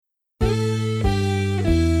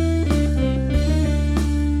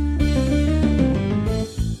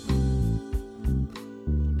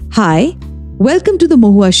Hi, welcome to the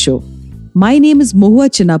Mohua show. My name is Mohua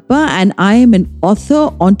Chinnappa and I am an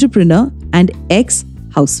author, entrepreneur and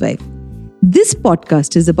ex-housewife. This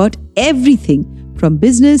podcast is about everything from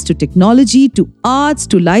business to technology to arts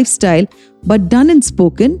to lifestyle, but done and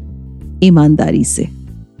spoken ईमानदारी से.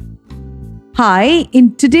 Hi,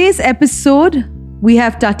 in today's episode, we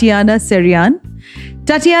have Tatiana Seryán.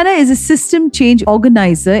 Tatiana is a system change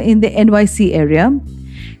organizer in the NYC area.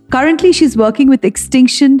 Currently, she's working with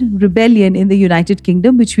Extinction Rebellion in the United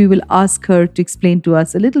Kingdom, which we will ask her to explain to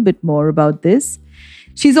us a little bit more about this.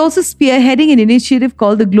 She's also spearheading an initiative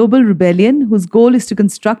called the Global Rebellion, whose goal is to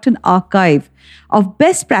construct an archive of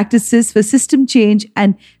best practices for system change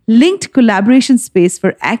and linked collaboration space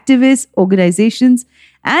for activists, organizations,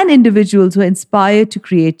 and individuals who are inspired to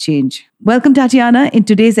create change. Welcome, Tatiana, in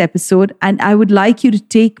today's episode, and I would like you to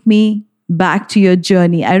take me back to your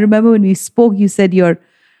journey. I remember when we spoke, you said you're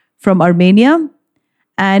from Armenia.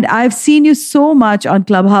 And I've seen you so much on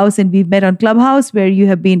Clubhouse, and we've met on Clubhouse where you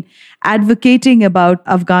have been advocating about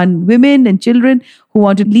Afghan women and children who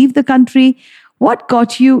want to leave the country. What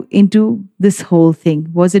got you into this whole thing?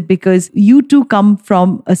 Was it because you too come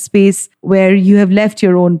from a space where you have left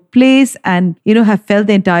your own place and, have felt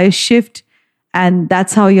the entire shift, and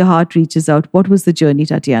that's how your heart reaches out? What was the journey,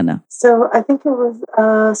 Tatiana? So I think it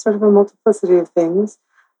was sort of a multiplicity of things.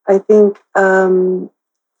 I think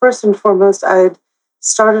first and foremost, I'd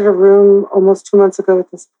started a room almost 2 months ago at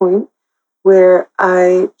this point where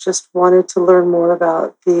I just wanted to learn more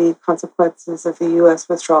about the consequences of the U.S.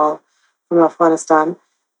 withdrawal from Afghanistan.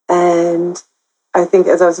 And I think,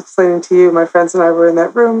 as I was explaining to you, my friends and I were in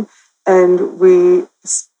that room and we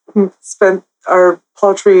spent our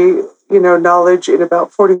paltry, knowledge in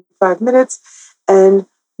about 45 minutes. And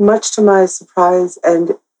much to my surprise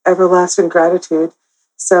and everlasting gratitude,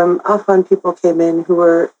 some Afghan people came in who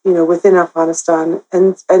were, within Afghanistan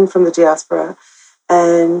and from the diaspora.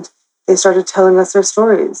 And they started telling us their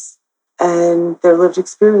stories and their lived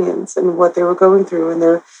experience and what they were going through and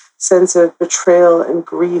their sense of betrayal and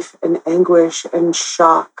grief and anguish and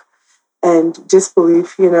shock and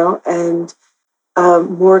disbelief, and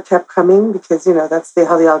more kept coming because, that's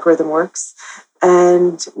how the algorithm works.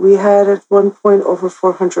 And we had at one point over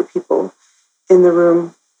 400 people in the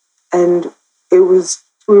room, and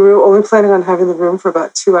we were only planning on having the room for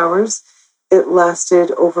about 2 hours. It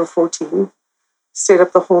lasted over 14. Stayed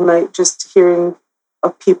up the whole night just hearing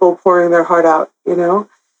of people pouring their heart out,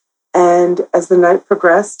 And as the night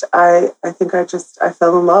progressed, I think I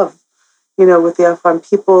fell in love, with the Afghan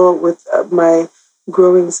people, with my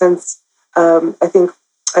growing sense. I think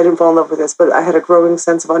I didn't fall in love with this, but I had a growing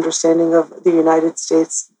sense of understanding of the United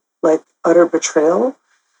States, like utter betrayal.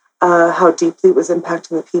 How deeply it was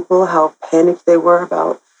impacting the people, how panicked they were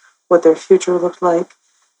about what their future looked like.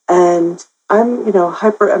 And I'm, a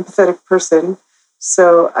hyper empathetic person.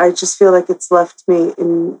 So I just feel like it's left me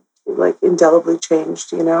indelibly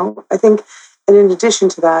changed, I think, and in addition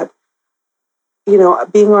to that,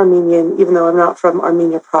 being Armenian, even though I'm not from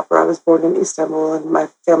Armenia proper, I was born in Istanbul and my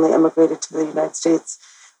family emigrated to the United States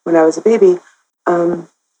when I was a baby.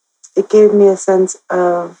 It gave me a sense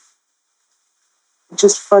of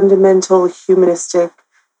just fundamental humanistic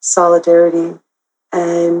solidarity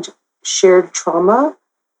and shared trauma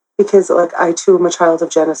because I too am a child of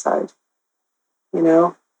genocide,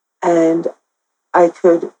 and I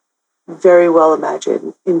could very well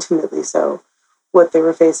imagine, intimately so, what they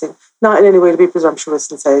were facing. Not in any way to be presumptuous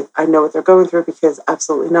and say, I know what they're going through, because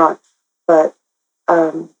absolutely not. But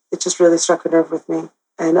it just really struck a nerve with me.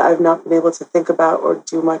 And I've not been able to think about or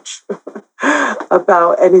do much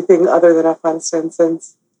about anything other than Afghanistan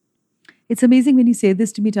since. It's amazing when you say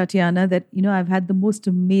this to me, Tatiana, that, I've had the most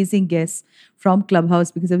amazing guests from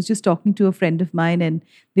Clubhouse, because I was just talking to a friend of mine and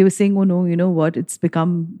they were saying, oh no, you know what, it's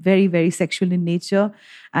become very, very sexual in nature.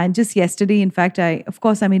 And just yesterday, in fact,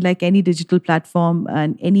 like any digital platform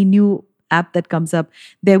and any new app that comes up,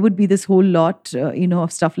 there would be this whole lot,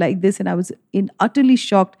 of stuff like this. And I was utterly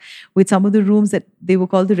shocked with some of the rooms that they were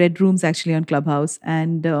called the red rooms actually on Clubhouse.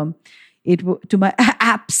 And to my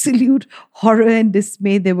absolute horror and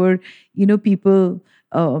dismay, there were, people,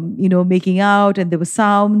 making out, and there were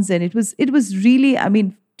sounds, and it was really,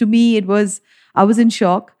 to me, I was in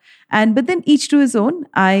shock. And but then each to his own.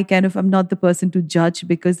 I'm not the person to judge,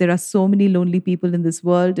 because there are so many lonely people in this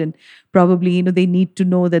world, and probably they need to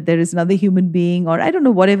know that there is another human being, or I don't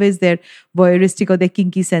know, whatever is their voyeuristic or their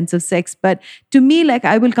kinky sense of sex. But to me, like,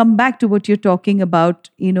 I will come back to what you're talking about,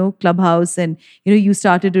 Clubhouse, and you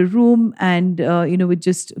started a room, and with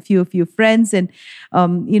just a few of your friends, and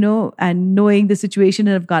and knowing the situation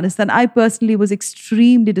in Afghanistan, I personally was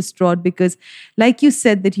extremely distraught, because like you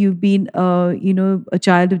said that you've been a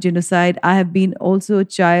child of genocide. I have been also a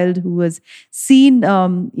child who has seen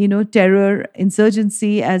terror,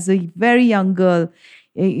 insurgency as a very young girl.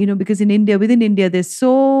 Because within India, there's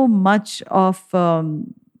so much of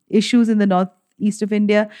issues in the northeast of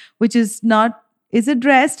India, which is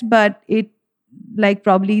addressed, but it, like,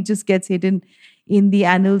 probably just gets hidden in the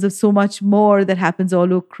annals of so much more that happens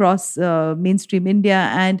all across mainstream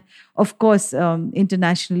India, and of course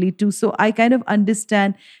internationally too. So I kind of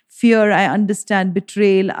understand fear, I understand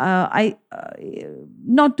betrayal. I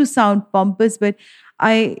Not to sound pompous, but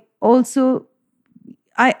I also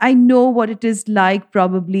I know what it is like,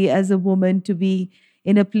 probably, as a woman, to be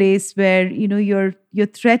in a place where you're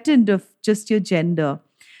threatened of just your gender.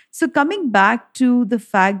 So coming back to the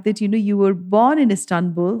fact that you were born in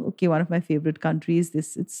Istanbul, okay, one of my favorite countries.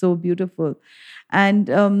 This It's so beautiful,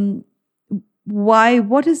 and why?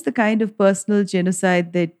 What is the kind of personal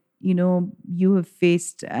genocide that you have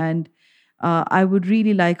faced? And I would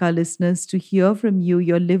really like our listeners to hear from you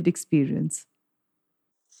your lived experience.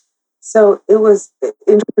 So it was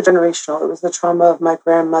intergenerational. It was the trauma of my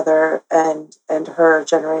grandmother and her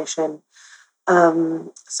generation.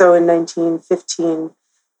 So in 1915,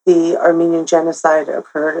 the Armenian genocide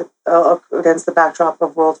occurred against the backdrop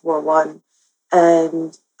of World War One,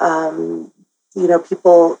 and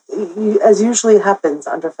people, as usually happens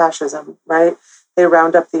under fascism, right? They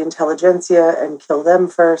round up the intelligentsia and kill them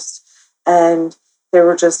first, and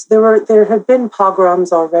there had been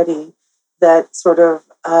pogroms already that sort of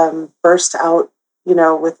burst out,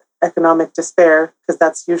 with economic despair, because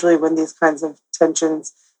that's usually when these kinds of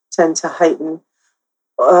tensions tend to heighten.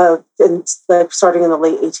 And like starting in the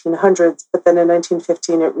late 1800s, but then in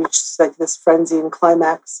 1915 it reached like this frenzy and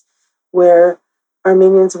climax where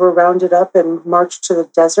Armenians were rounded up and marched to the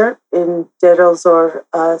desert in Deir el-Zor,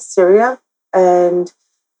 Syria, and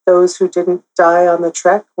those who didn't die on the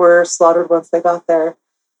trek were slaughtered once they got there.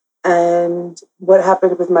 And what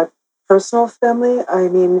happened with my personal family? I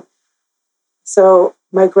mean, so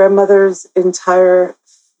my grandmother's entire,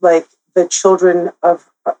 like, the children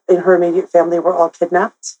in her immediate family were all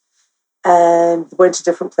kidnapped and went to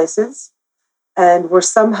different places and were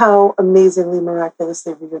somehow amazingly,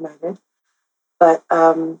 miraculously reunited. But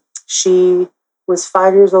she was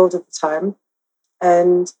 5 years old at the time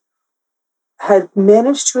and had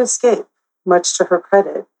managed to escape, much to her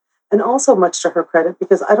credit, and also much to her credit,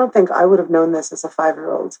 because I don't think I would have known this as a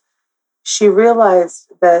 5-year-old. She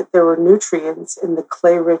realized that there were nutrients in the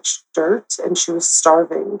clay-rich dirt, and she was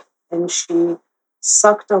starving. And she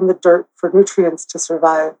sucked on the dirt for nutrients to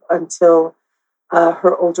survive until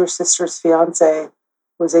her older sister's fiance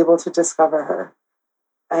was able to discover her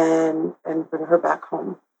and bring her back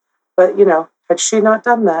home. But, had she not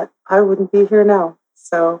done that, I wouldn't be here now.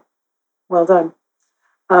 So, well done.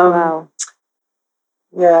 Wow.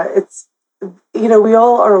 Yeah, it's, we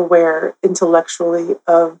all are aware intellectually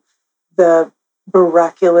of the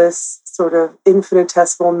miraculous, sort of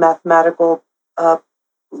infinitesimal mathematical,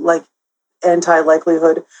 like,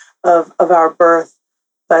 anti-likelihood of our birth.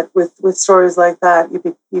 But with stories like that,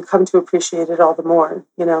 you come to appreciate it all the more.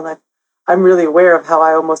 Like, I'm really aware of how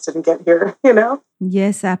I almost didn't get here.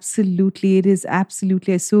 Yes, absolutely. It is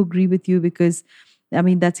absolutely. I so agree with you, because I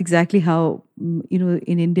mean, that's exactly how, in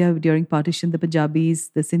India during partition, the Punjabis,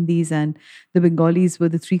 the Sindhis, and the Bengalis were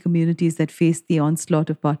the three communities that faced the onslaught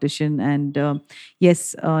of partition. And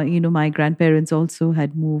yes, my grandparents also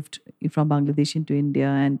had moved from Bangladesh into India.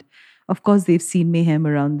 And of course, they've seen mayhem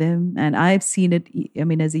around them. And I've seen it, I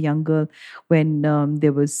mean, as a young girl, when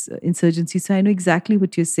there was insurgency. So I know exactly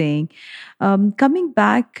what you're saying. Coming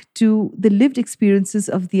back to the lived experiences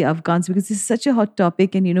of the Afghans, because this is such a hot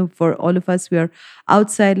topic. And, for all of us, we are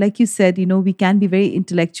outside, like you said, we can be very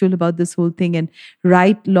intellectual about this whole thing and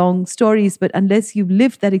write long stories, but unless you've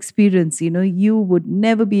lived that experience, you would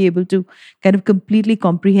never be able to kind of completely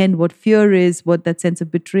comprehend what fear is, what that sense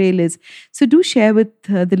of betrayal is. So do share with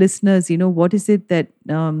the listeners, what is it that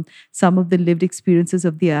some of the lived experiences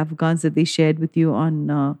of the Afghans that they shared with you on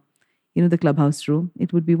the Clubhouse room.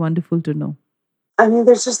 It would be wonderful to know. I mean,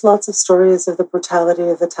 there's just lots of stories of the brutality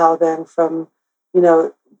of the Taliban from,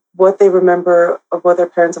 what they remember of what their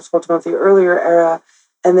parents have told them of the earlier era,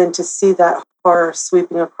 and then to see that horror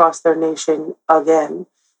sweeping across their nation again.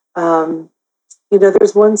 Um,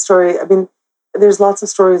 there's one story. I mean, there's lots of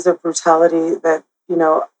stories of brutality that,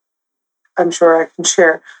 I'm sure I can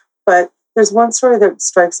share. But there's one story that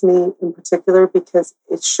strikes me in particular because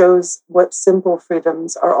it shows what simple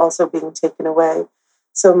freedoms are also being taken away.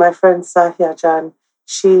 So my friend Seryán,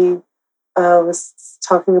 she was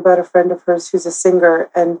talking about a friend of hers who's a singer,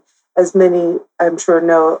 and as many, I'm sure,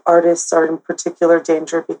 know, artists are in particular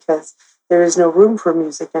danger because there is no room for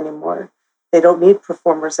music anymore. They don't need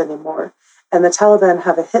performers anymore. And the Taliban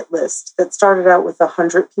have a hit list that started out with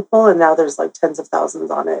 100 people, and now there's like tens of thousands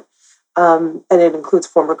on it. And it includes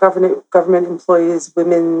former government employees,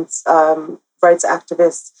 women's rights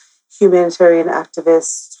activists, humanitarian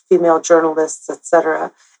activists, female journalists,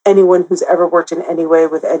 etc. Anyone who's ever worked in any way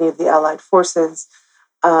with any of the allied forces,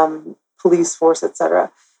 police force,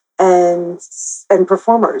 etc. And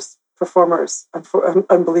performers,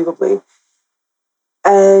 unbelievably.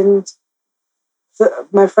 And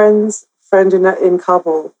my friend's friend in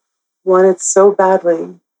Kabul wanted so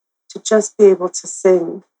badly to just be able to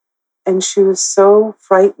sing. And she was so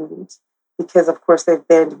frightened because, of course, they've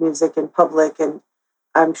banned music in public. And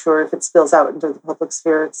I'm sure if it spills out into the public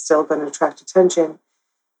sphere, it's still going to attract attention.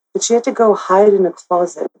 But she had to go hide in a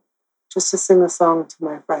closet just to sing a song to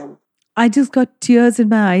my friend. I just got tears in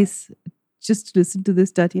my eyes just to listen to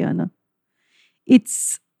this, Tatiana.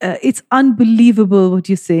 It's unbelievable what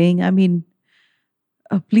you're saying. I mean,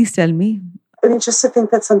 please tell me. I mean, just to think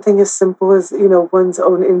that something as simple as, one's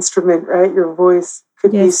own instrument, right? Your voice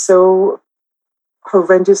could be so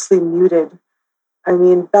horrendously muted. I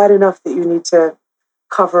mean, bad enough that you need to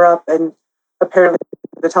cover up, and apparently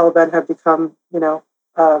the Taliban have become,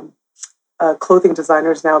 clothing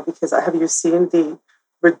designers now, because have you seen the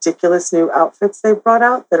ridiculous new outfits they've brought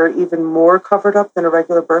out that are even more covered up than a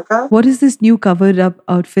regular burqa? What is this new covered up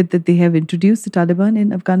outfit that they have introduced, the Taliban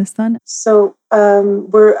in Afghanistan? So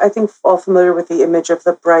we're, I think, all familiar with the image of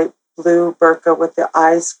the bright blue burqa with the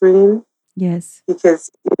eye screen. Yes.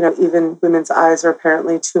 Because, even women's eyes are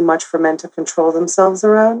apparently too much for men to control themselves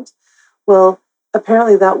around. Well,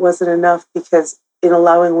 apparently that wasn't enough, because in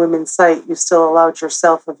allowing women's sight, you still allowed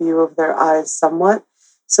yourself a view of their eyes somewhat.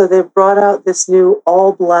 So they brought out this new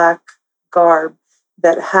all-black garb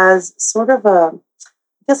that has sort of I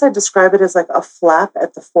guess I'd describe it as like a flap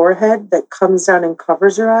at the forehead that comes down and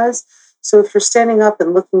covers your eyes. So if you're standing up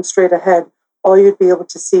and looking straight ahead, all you'd be able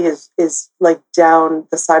to see is like down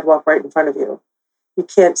the sidewalk right in front of you. You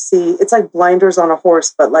can't see. It's like blinders on a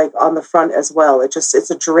horse, but like on the front as well. It's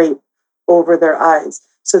a drape over their eyes.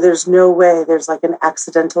 So there's no way there's like an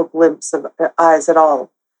accidental glimpse of eyes at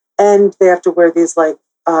all. And they have to wear these like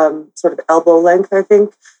sort of elbow length, I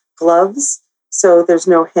think, gloves. So there's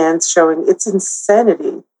no hands showing. It's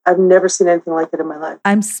insanity. I've never seen anything like it in my life.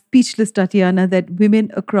 I'm speechless, Tatiana, that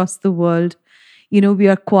women across the world, we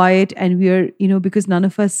are quiet, and we are, because none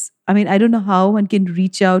of us, I mean, I don't know how one can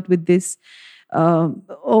reach out with this.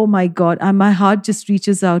 Oh my God, my heart just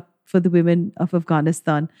reaches out for the women of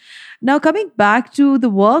Afghanistan. Now, coming back to the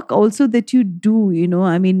work also that you do,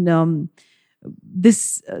 I mean,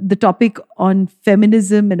 the topic on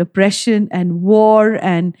feminism and oppression and war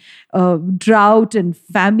and drought and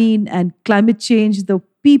famine and climate change, the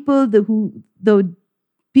people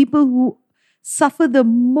who suffer the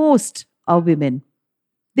most are women.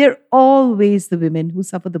 They're always the women who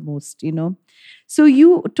suffer the most. So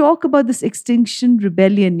you talk about this Extinction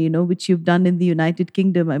Rebellion, which you've done in the United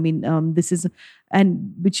Kingdom. I mean,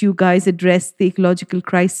 and which you guys address the ecological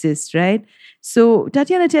crisis, right? So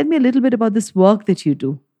Tatiana, tell me a little bit about this work that you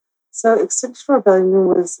do. So Extinction Rebellion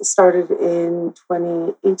was started in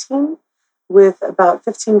 2018 with about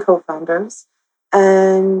 15 co-founders.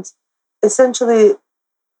 And essentially,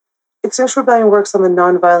 Extinction Rebellion works on the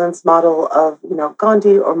nonviolence model of,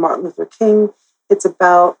 Gandhi or Martin Luther King. It's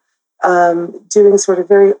about doing sort of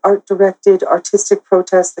very art-directed, artistic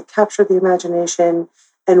protests that capture the imagination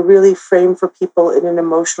and really frame for people in an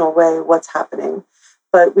emotional way what's happening.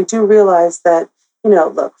 But we do realize that,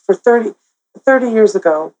 look, for 30 years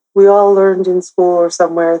ago, we all learned in school or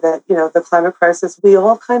somewhere that, the climate crisis, we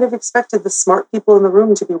all kind of expected the smart people in the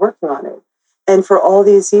room to be working on it. And for all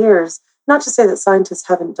these years, not to say that scientists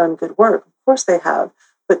haven't done good work, of course they have,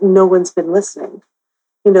 but no one's been listening.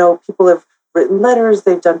 People have written letters,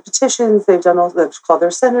 they've done petitions, they've called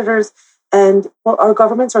their senators, and our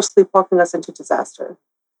governments are sleepwalking us into disaster.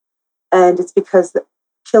 And it's because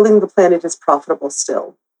killing the planet is profitable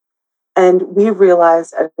still. And we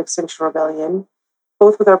realized at Extinction Rebellion,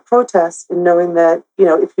 both with our protests and knowing that,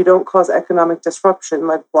 if you don't cause economic disruption,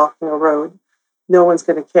 like blocking a road, no one's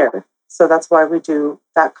going to care. So that's why we do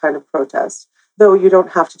that kind of protest. Though you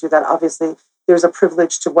don't have to do that. Obviously, there's a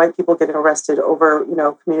privilege to white people getting arrested over,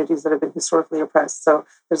 communities that have been historically oppressed. So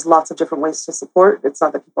there's lots of different ways to support. It's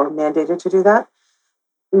not that people are mandated to do that.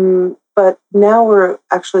 But now we're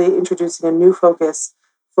actually introducing a new focus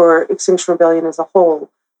for Extinction Rebellion as a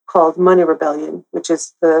whole called Money Rebellion, which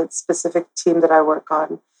is the specific team that I work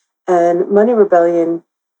on. And Money Rebellion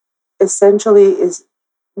essentially is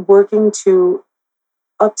working to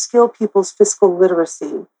upskill people's fiscal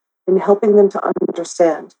literacy and helping them to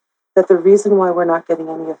understand that the reason why we're not getting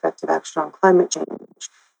any effective action on climate change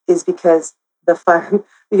is because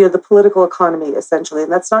the political economy, essentially,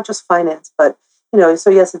 and that's not just finance, but so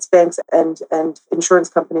yes, it's banks and insurance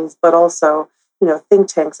companies, but also think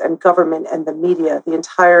tanks and government and the media, the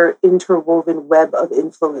entire interwoven web of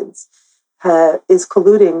influence is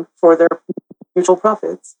colluding for their mutual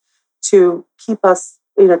profits to keep us,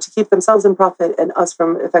 to keep themselves in profit and us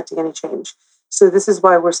from affecting any change. So this is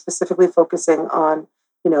why we're specifically focusing on,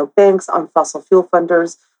 banks, on fossil fuel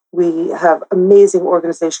funders. We have amazing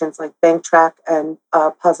organizations like Bank Track and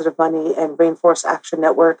Positive Money and Rainforest Action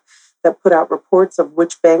Network that put out reports of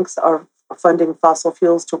which banks are funding fossil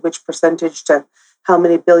fuels to which percentage, to how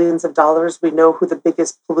many billions of dollars. We know who the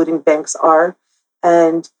biggest polluting banks are,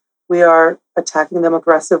 and we are attacking them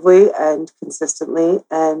aggressively and consistently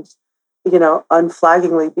and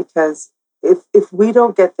unflaggingly, because if we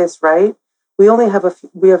don't get this right, we have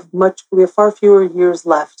far fewer years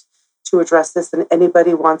left to address this than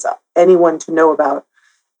anybody wants anyone to know about,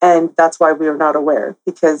 and that's why we are not aware,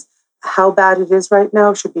 because how bad it is right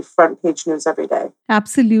now should be front page news every day.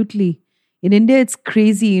 Absolutely. In India, it's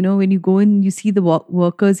crazy, when you go in, you see the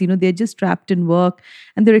workers, they're just trapped in work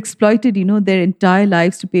and they're exploited, their entire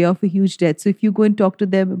lives to pay off a huge debt. So if you go and talk to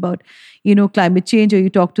them about, climate change, or you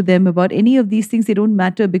talk to them about any of these things, they don't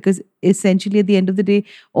matter, because essentially at the end of the day,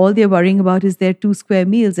 all they're worrying about is their 2 square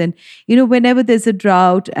meals. And, whenever there's a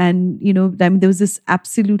drought and, there was this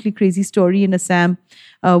absolutely crazy story in Assam,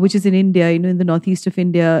 which is in India, in the northeast of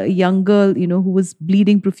India, a young girl, who was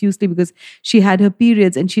bleeding profusely because she had her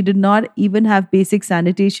periods and she did not even have basic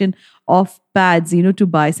sanitation of pads, to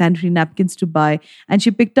buy, sanitary napkins to buy. And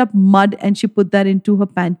she picked up mud and she put that into her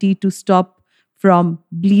panty to stop from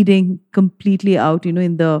bleeding completely out,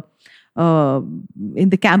 in the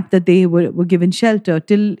camp that they were given shelter,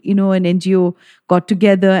 till an NGO got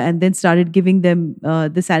together and then started giving them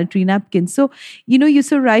the sanitary napkins. So you're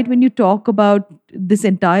so right when you talk about this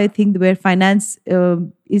entire thing where finance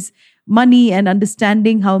is money, and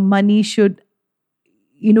understanding how money should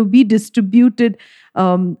be distributed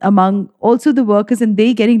among also the workers, and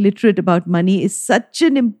they getting literate about money is such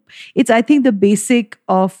it's, I think, the basic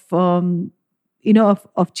of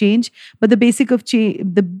of change. But the basic of change,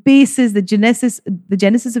 the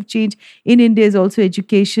genesis of change in India is also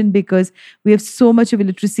education, because we have so much of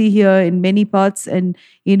illiteracy here in many parts, and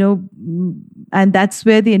and that's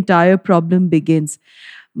where the entire problem begins.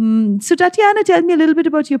 So Tatiana, tell me a little bit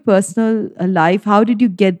about your personal life. How did you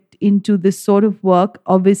get into this sort of work?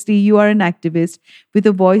 Obviously, you are an activist with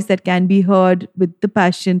a voice that can be heard, with the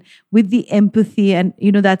passion, with the empathy. And,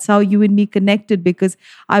 that's how you and me connected, because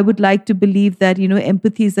I would like to believe that,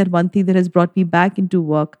 empathy is that one thing that has brought me back into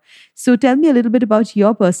work. So tell me a little bit about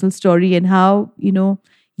your personal story and how,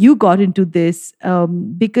 you got into this,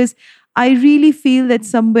 because I really feel that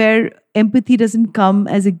somewhere empathy doesn't come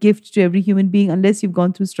as a gift to every human being unless you've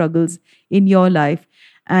gone through struggles in your life.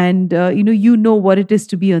 And, what it is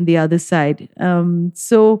to be on the other side.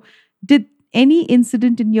 So did any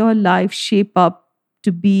incident in your life shape up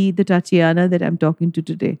to be the Tatiana that I'm talking to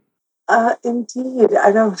today? Indeed,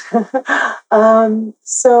 I don't.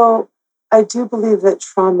 So I do believe that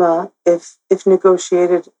trauma, if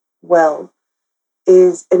negotiated well,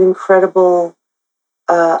 is an incredible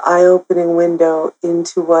eye-opening window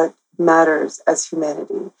into what matters as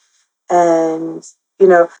humanity. And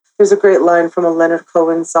there's a great line from a Leonard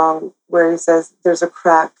Cohen song where he says, "There's a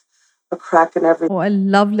crack in everything." Oh, I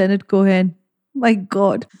love Leonard Cohen. My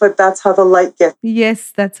God. But that's how the light gets.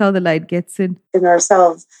 Yes, that's how the light gets in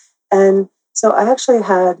ourselves. And so I actually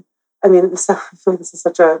had, I feel like this is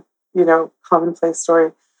such a, commonplace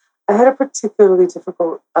story. I had a particularly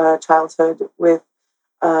difficult childhood with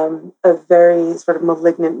a very sort of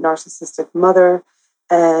malignant, narcissistic mother.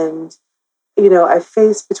 And, I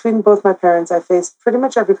faced, between both my parents, I faced pretty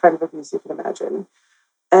much every kind of abuse you can imagine.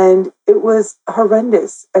 And it was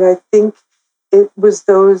horrendous. And I think it was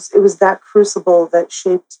that crucible that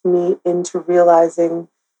shaped me into realizing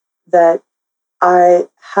that I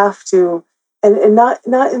have to, and not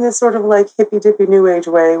in this sort of like hippy dippy new age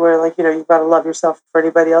way where like, you've got to love yourself for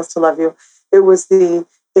anybody else to love you. It was the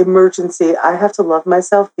emergency. I have to love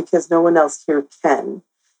myself because no one else here can.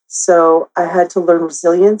 So I had to learn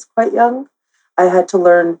resilience quite young. I had to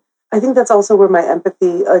learn. I think that's also where my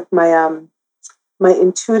empathy, like my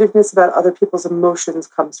intuitiveness about other people's emotions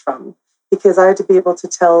comes from, because I had to be able to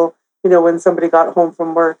tell, when somebody got home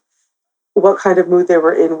from work, what kind of mood they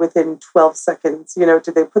were in within 12 seconds.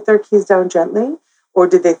 Did they put their keys down gently or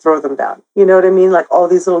did they throw them down? You know what I mean? Like all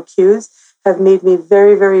these little cues have made me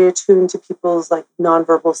very, very attuned to people's like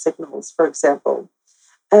nonverbal signals, for example.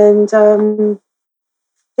 And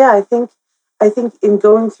yeah, I think in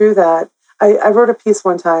going through that, I wrote a piece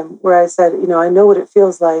one time where I said, I know what it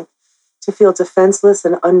feels like to feel defenseless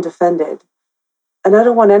and undefended. And I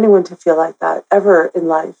don't want anyone to feel like that ever in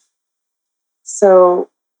life. So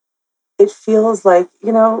it feels like,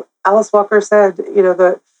 Alice Walker said,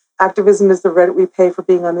 the activism is the rent we pay for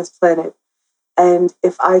being on this planet. And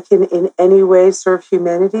if I can in any way serve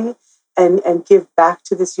humanity and give back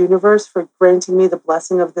to this universe for granting me the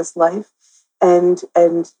blessing of this life and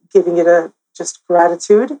giving it a just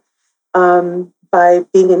gratitude by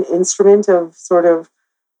being an instrument of sort of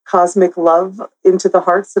cosmic love into the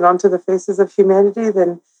hearts and onto the faces of humanity,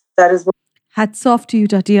 then that is what. Hats off to you,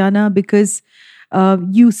 Tatiana, because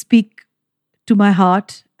you speak to my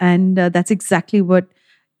heart, and that's exactly what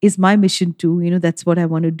is my mission too. That's what I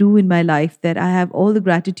want to do in my life, that I have all the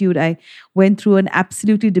gratitude. I went through an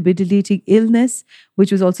absolutely debilitating illness,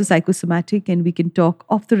 which was also psychosomatic, and we can talk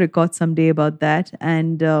off the record someday about that.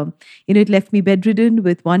 And, it left me bedridden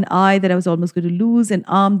with one eye that I was almost going to lose, an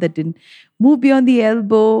arm that didn't move beyond the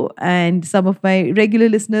elbow. And some of my regular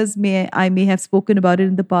listeners may have spoken about it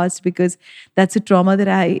in the past, because that's a trauma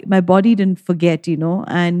that my body didn't forget,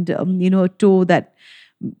 and, a toe that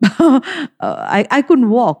I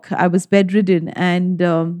couldn't walk. I was bedridden.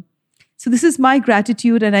 And so this is my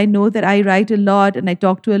gratitude. And I know that I write a lot and I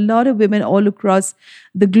talk to a lot of women all across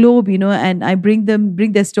the globe, and I bring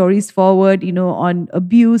their stories forward, on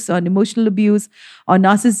abuse, on emotional abuse, on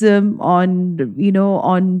narcissism,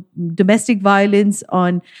 on domestic violence,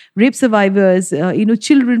 on rape survivors,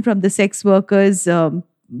 children from the sex workers,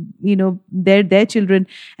 their children,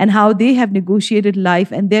 and how they have negotiated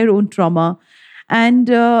life and their own trauma. And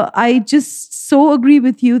I just so agree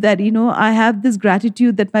with you that, I have this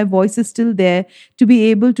gratitude that my voice is still there to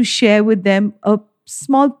be able to share with them a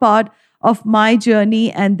small part of my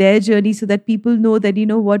journey and their journey, so that people know that,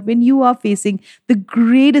 when you are facing the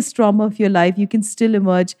greatest trauma of your life, you can still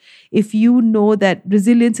emerge if you know that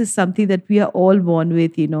resilience is something that we are all born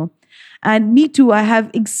with, And me too, I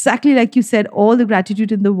have, exactly like you said, all the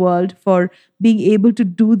gratitude in the world for being able to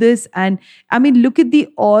do this. And I mean, look at the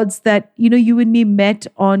odds that, you and me met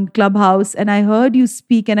on Clubhouse, and I heard you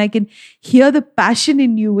speak, and I can hear the passion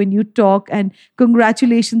in you when you talk, and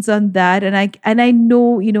congratulations on that. And I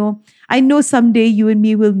know, I know someday you and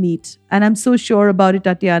me will meet. And I'm so sure about it,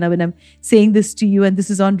 Tatiana, when I'm saying this to you, and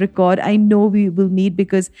this is on record. I know we will meet,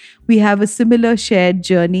 because we have a similar shared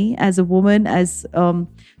journey as a woman, as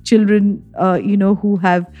children, who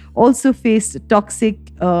have also faced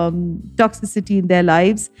toxicity in their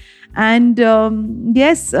lives. And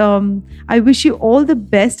yes, I wish you all the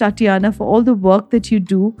best, Tatiana, for all the work that you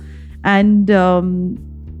do. And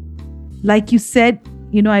like you said,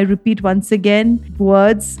 I repeat once again,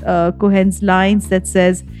 words, Cohen's lines that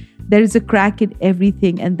says, there is a crack in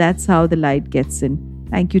everything, and that's how the light gets in.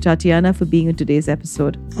 Thank you, Tatiana, for being on today's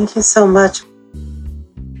episode. Thank you so much.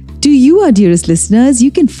 To you, our dearest listeners,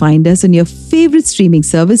 you can find us on your favorite streaming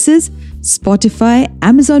services, Spotify,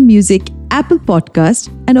 Amazon Music, Apple Podcast,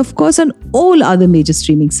 and of course on all other major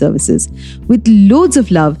streaming services. With loads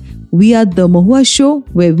of love, we are The Mohua Show,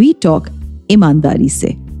 where we talk ईमानदारी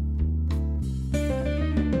से.